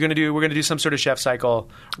from you. We're gonna do some sort of chef cycle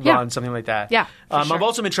run, something like that. Yeah, for sure. I've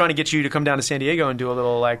also been trying to get you to come down to San Diego and do a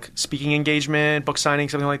little like speaking engagement, book signing,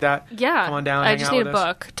 something like that. Yeah. come on down. I hang just out need with a us.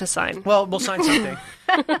 book to sign. Well, we'll sign something.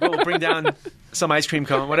 We'll bring down some ice cream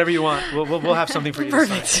cone, whatever you want. We'll have something for you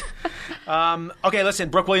to sign. Okay, listen,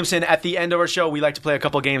 Brooke Williamson, at the end of our show, we like to play a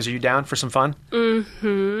couple games. Are you down for some fun?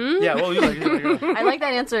 Mm-hmm. Yeah, well, I like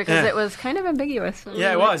that answer because it was kind of ambiguous.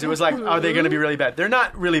 Yeah, it was. It was like, are they going to be really bad? They're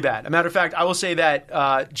not really bad. As a matter of fact, I will say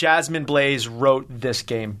that Jasmine Blaze wrote this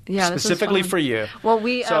game specifically for you. Well,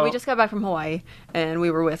 we just got back from Hawaii, and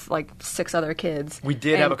we were with like 6 other kids. We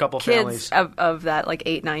did have a couple kids families. of that like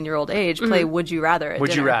 8, 9-year-old age play Would You Rather at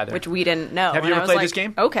Would dinner, You Rather. which we didn't know. Have you ever played this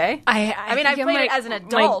game? Okay. I mean, I think played it as an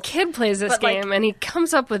adult. My kid plays this game, and he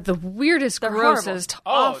comes up with the weirdest, grossest,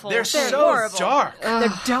 awful. They're so horrible. dark. They're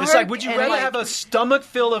dark. It's like, would you and rather have a stomach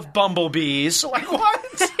full of bumblebees? Like,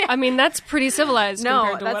 what? I mean, that's pretty civilized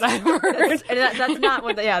compared to what I've heard. That's not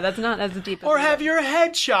what. That's not as deep. Or have your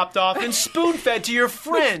head chopped off and spoon-fed to your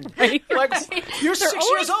friend. Right. Like, you're 6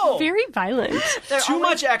 years old. Very violent. Too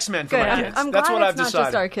much X-Men for my kids. I'm That's glad what I've it's decided. not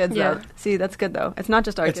just our kids, though. See, that's good, though. It's not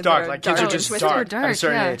just our kids. It's dark. that Like, kids are just dark at a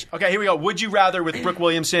certain age. Okay, here we go. Would you rather with Brooke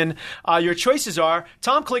Williamson? Your choices are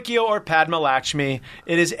Tom Colicchio or Padma Lakshmi.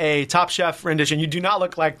 It is a Top Chef rendition. You do not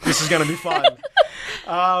look like this is going to be fun.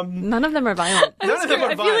 None of them are violent. None of them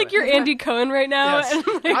are I feel like you're Andy Cohen right now. Yes.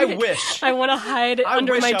 And like, I wish. I want to hide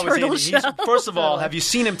under wish my I was turtle Andy. shell. First of all, have you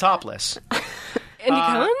seen him topless? Andy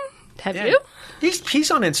Cohen? Have you? He's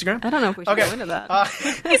on Instagram. I don't know if we should go into that.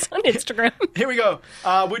 He's on Instagram. Here we go.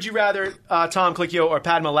 Would you rather Tom Colicchio or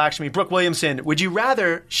Padma Lakshmi? Brooke Williamson, would you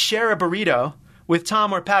rather share a burrito with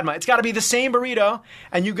Tom or Padma? It's got to be the same burrito,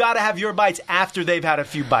 and you got to have your bites after they've had a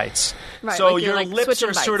few bites. Right, so like you're, your like, lips switching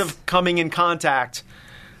are sort bites. of coming in contact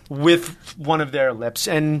with one of their lips,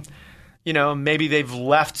 and maybe they've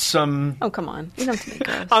left some. Oh, come on. You don't have to make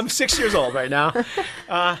gross. I'm 6 years old right now,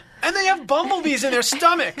 and they have bumblebees in their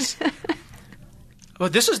stomachs. Well,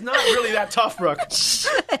 this is not really that tough, Brooke.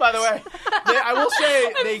 By the way, I will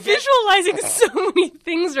say they get Visualizing so many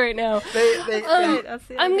things right now.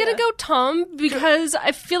 I'm going to go Tom because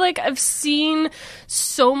I feel like I've seen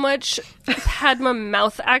so much Padma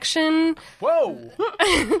mouth action. Whoa.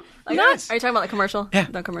 Are you talking about the commercial? Yeah.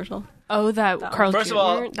 The commercial. Oh, that Carl First Jr., of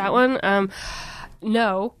all- that one?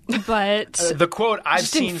 No, but The quote, I've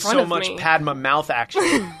Just in seen front so of much me. Padma mouth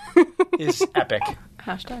action is epic.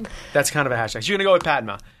 Hashtag. That's kind of a hashtag. So you're going to go with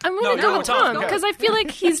Padma. I'm No, going to you're go with going with Tom. Tom because I feel like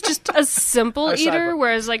he's just a simple A eater, sidebar.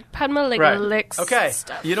 whereas like Padma Right. licks Okay.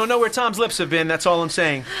 stuff. You don't know where Tom's lips have been. That's all I'm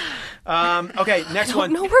saying. Okay, next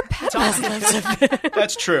one. No, where Padma's lips have been.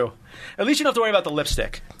 That's true. At least you don't have to worry about the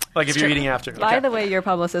lipstick. Like if you're eating after. By Okay. the way, your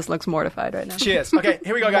publicist looks mortified right now. She is. Okay,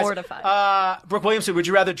 here we go, guys. Mortified. Brooke Williamson, would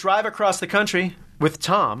you rather drive across the country with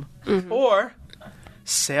Tom or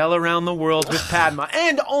sail around the world with Padma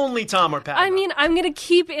and only Tom or Padma? I mean, I'm going to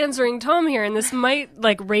keep answering Tom here, and this might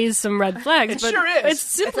like raise some red flags. It but sure is. It's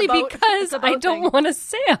simply It's a boat. because It's a boat I don't thing. want to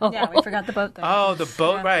sail. Yeah, we forgot the boat thing. Oh, the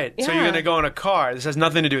boat, right. So you're Yeah. going to go in a car. This has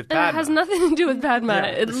nothing to do with It Padma. has nothing to do with Padma. Yeah,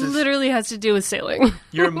 it this is- literally has to do with sailing.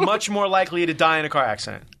 You're much more likely to die in a car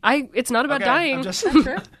accident. It's not about Okay, dying. I'm just-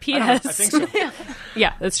 P.S. I think so.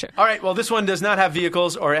 Yeah, that's true. All right, well, this one does not have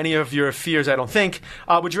vehicles or any of your fears, I don't think.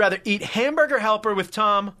 Would you rather eat Hamburger Helper with Tom?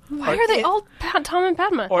 Why are they all Tom and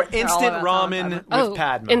Padma? Or instant about Tom ramen and with oh,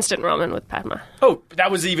 Padma? instant ramen with Padma. Oh, that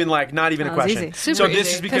was even like not even a That was question. easy. Super so easy.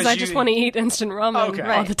 this is because I just want to eat instant ramen Okay.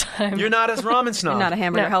 all the time. You're not as ramen snob. You're not a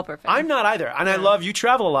hamburger No. helper fan. I'm not either, and I love you.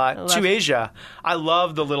 Travel a lot to Asia. I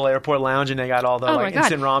love the little airport lounge, and they got all the Oh my like God.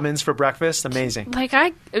 instant ramens for breakfast. Amazing. Like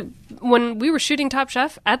when we were shooting Top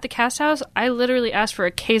Chef at the cast house, I literally asked for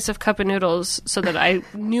a case of cup of noodles so that I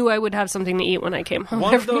knew I would have something to eat when I came home.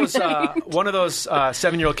 One of every those night.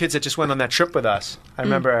 7-year-old kids that just went on that trip with us. I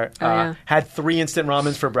remember yeah. had 3 instant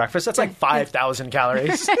ramens for breakfast. That's like 5,000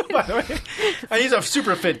 calories. By the way, and he's a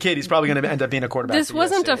super fit kid. He's probably going to end up being a quarterback. This for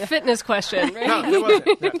wasn't USC. a fitness question, right? No, it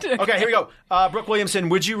wasn't. No. Okay, here we go. Brooke Williamson,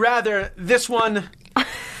 would you rather this one?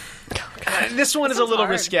 This one is a little Hard.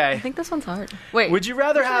 I risque. think this one's hard. Wait. Would you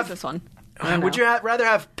rather which one have is this one? Would you rather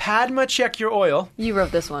have Padma check your oil You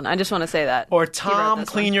wrote this one. I just want to say that. or You wrote Tom this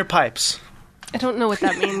clean one. your pipes? I don't know what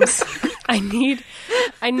that means. I need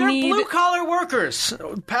They're blue collar workers.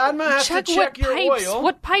 Padma has check to check what your pipes. oil.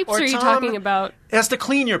 What pipes or are you Tom talking about? Has to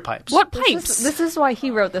clean your pipes. What pipes? This is why he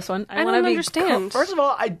wrote this one. I wanna don't be understand. First of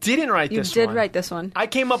all, I didn't write You this did one. write this one. I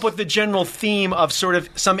came up with the general theme of sort of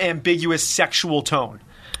some ambiguous sexual tone.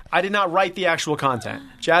 I did not write the actual content.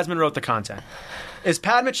 Jasmine wrote the content. Is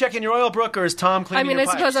Padma checking your oil, Brooke, or is Tom I cleaning mean, your I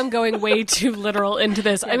pipes? suppose I'm going way too literal into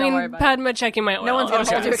this. I don't worry mean, about Padma checking my oil. No one's going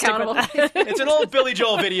to Okay. hold you Stick with accountable. It's an old Billy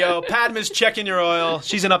Joel video. Padma's checking your oil.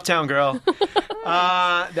 She's an uptown girl.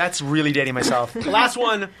 That's really dating myself. Last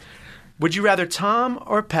one. Would you rather Tom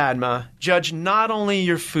or Padma judge not only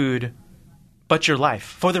your food, but your life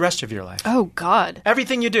for the rest of your life? Oh God.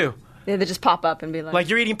 Everything you do. Yeah, they just pop up and be like... Like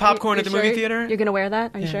you're eating popcorn at the movie theater? You're going to wear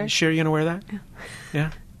that? Are you sure? You sure you're going to wear that?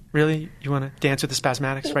 Yeah. Really? You want to dance with the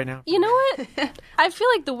spasmatics right now? You know what? I feel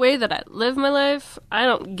like the way that I live my life, I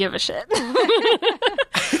don't give a shit.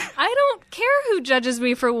 I don't care who judges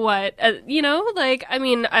me for what. I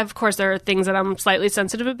mean, of course, there are things that I'm slightly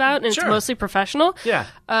sensitive about, and Sure. it's mostly professional. Yeah.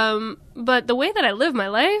 But the way that I live my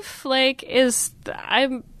life,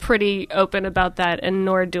 I'm pretty open about that, and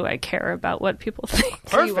nor do I care about what people think.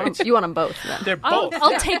 Perfect. You want them both, then. They're both.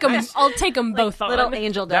 I'll take them. I'll take them both on. Little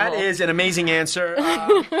angel devil. That is an amazing answer.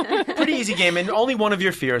 Pretty easy game, and only one of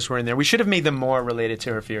your fears were in there. We should have made them more related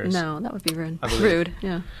to her fears. No, that would be rude. I believe. Rude,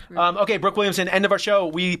 yeah. Rude. Okay, Brooke Williamson, end of our show.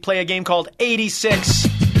 We play a game called 86.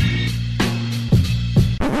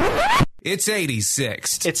 It's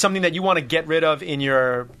 86. It's something that you want to get rid of in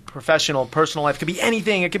your professional, personal life. It could be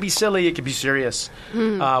anything. It could be silly. It could be serious.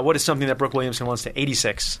 What is something that Brooke Williamson wants to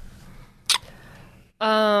 86?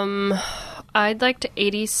 I'd like to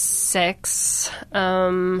 86.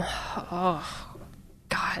 Oh,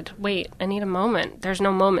 God. Wait, I need a moment. There's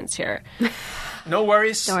no moments here. No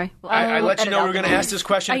worries. Don't worry. I let you know we were going to ask this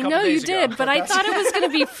question a I couple know you days ago. did, but I thought it was going to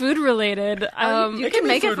be food related. You It can can be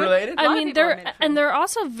make it food related. A lot I of mean, people make food. there are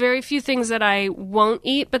also very few things that I won't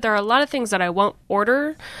eat, but there are a lot of things that I won't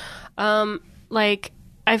order.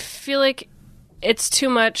 I feel like it's too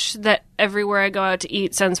much that everywhere I go out to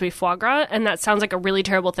eat sends me foie gras, and that sounds like a really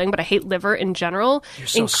terrible thing, but I hate liver in general, You're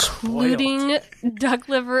so including duck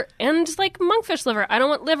liver and monkfish liver. I don't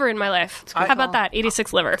want liver in my life. How about that?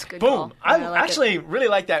 86 liver. Good Boom. call. I Yeah, like actually really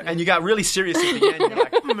like that. And you got really serious at the end. You're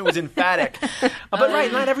like, it was emphatic. But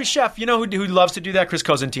right, not every chef, who loves to do that? Chris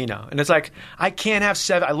Cosentino. And it's like, I can't have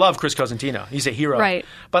 7. I love Chris Cosentino. He's a hero. Right.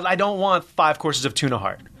 But I don't want 5 courses of tuna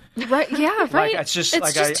heart. Right? Yeah, right. Like, it's just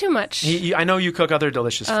too much. I know you cook other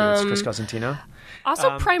delicious foods, Chris Cosentino.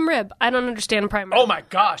 Also, prime rib. I don't understand prime rib. Oh my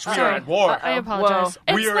gosh, we are at war. I apologize. Whoa.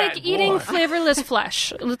 It's We are like at eating war. flavorless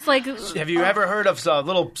flesh. It's like Have you ever heard of a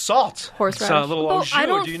little salt? Horseradish. A little au jus. I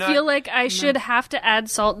don't Do you not, feel like I should have to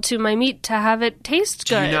add salt to my meat to have it taste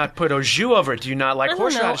Do good. you not put au jus over it? Do you not like I don't know.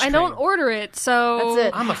 horseradish I don't cream? order it, so That's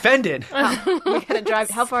it. I'm offended. You gotta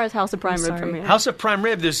drive. How far is House of Prime Rib from here? House of Prime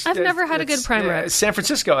Rib. I've never had a good prime rib. San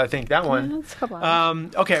Francisco, I think that one. That's a couple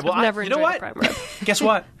hours. Okay, well, never you know enjoyed what? a prime rib. Guess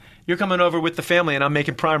what? You're coming over with the family, and I'm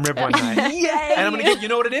making prime rib one night. Yay! And I'm gonna get. You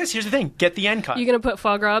know what it is? Here's the thing. Get the end cut. You gonna put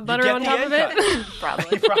foie gras butter get on the top of end it?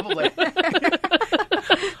 Probably. Probably.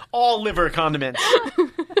 All liver condiments.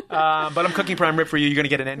 But I'm cooking prime rib for you. You're gonna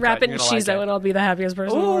get an end Wrap cut. it in You're gonna like shiso, it. and I'll be the happiest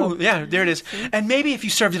person in the Ooh, world. yeah, there it is. And maybe if you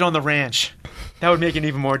served it on the ranch, that would make it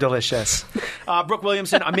even more delicious. Brooke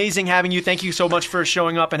Williamson, amazing having you. Thank you so much for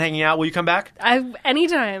showing up and hanging out. Will you come back?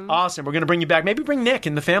 Anytime. Awesome. We're going to bring you back. Maybe bring Nick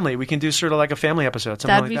and the family. We can do sort of like a family episode. Something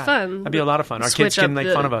That'd like be that. fun. That'd be a lot of fun. Our Switch kids can up make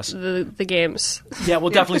the- fun of us. The games. Yeah, we'll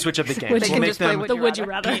definitely switch up the games. They We'll can make just play them Would The you would you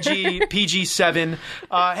rather? PG-7.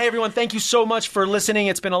 Hey, everyone, thank you so much for listening.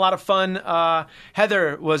 It's been a lot of fun.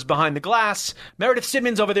 Heather was behind the glass. Meredith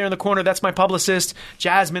Sidman's over there in the corner. That's my publicist.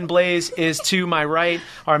 Jasmine Blaze is to my right.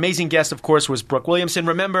 Our amazing guest, of course, was Brooke Williamson.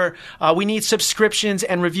 Remember, we need subscriptions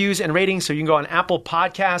and reviews and ratings, so you can go on Apple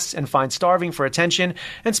Podcasts and find Starving for Attention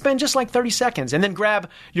and spend just like 30 seconds. And then grab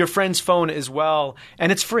your friend's phone as well,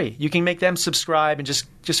 and it's free. You can make them subscribe and just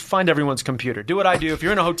find everyone's computer. Do what I do. If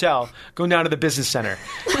you're in a hotel, go down to the Business Center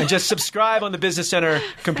and just subscribe on the Business Center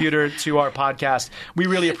computer to our podcast. We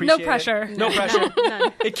really appreciate No pressure. it. No pressure.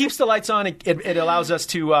 It keeps the lights on. It allows us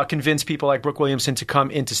to convince people like Brooke Williamson to come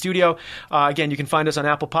into studio. Again, you can find us on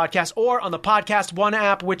Apple Podcasts or on the Podcast One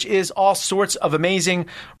app, which is all sorts of amazing.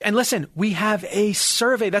 And listen, we have a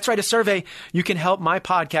survey. That's right, a survey. You can help my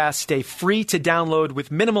podcast stay free to download with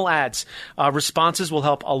minimal ads. Responses will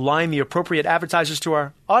help align the appropriate advertisers to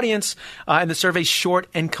our audience, and the survey's short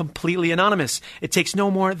and completely anonymous. It takes no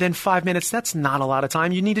more than 5 minutes. That's not a lot of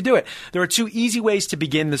time. You need to do it. There are 2 easy ways to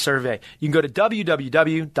begin the survey. You can go to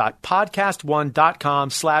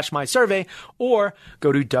www.podcastone.com/mysurvey or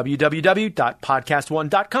go to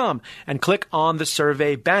www.podcastone.com and click on the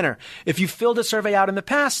survey banner. If you filled a survey out in the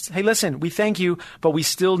past, hey, listen, we thank you, but we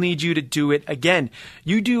still need you to do it again.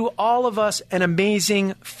 You do all of us an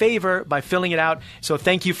amazing favor by filling it out. So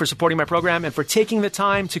thank you for supporting my program and for taking the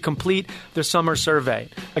time to complete the summer survey.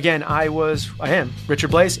 Again, I am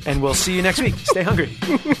Richard Blaze, and we'll see you next week. Stay hungry.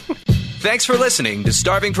 Thanks for listening to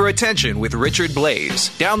Starving for Attention with Richard Blaze.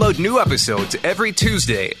 Download new episodes every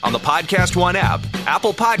Tuesday on the Podcast One app,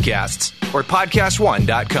 Apple Podcasts, or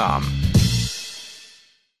podcastone.com.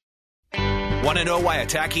 Want to know why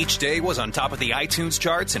Attack Each Day was on top of the iTunes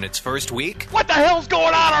charts in its first week? What the hell's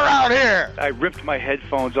going on around here? I ripped my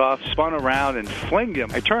headphones off, spun around, and flinged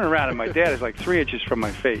them. I turn around, and my dad is like 3 inches from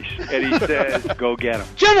my face. And he says, go get him.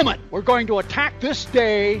 Gentlemen, we're going to attack this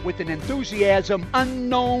day with an enthusiasm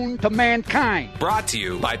unknown to mankind. Brought to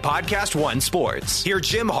you by Podcast One Sports. Hear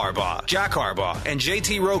Jim Harbaugh, Jack Harbaugh, and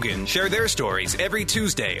JT Rogan share their stories every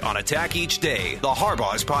Tuesday on Attack Each Day, the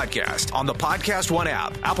Harbaugh's podcast, on the Podcast One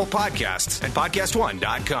app, Apple Podcasts, and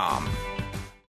PodcastOne.com.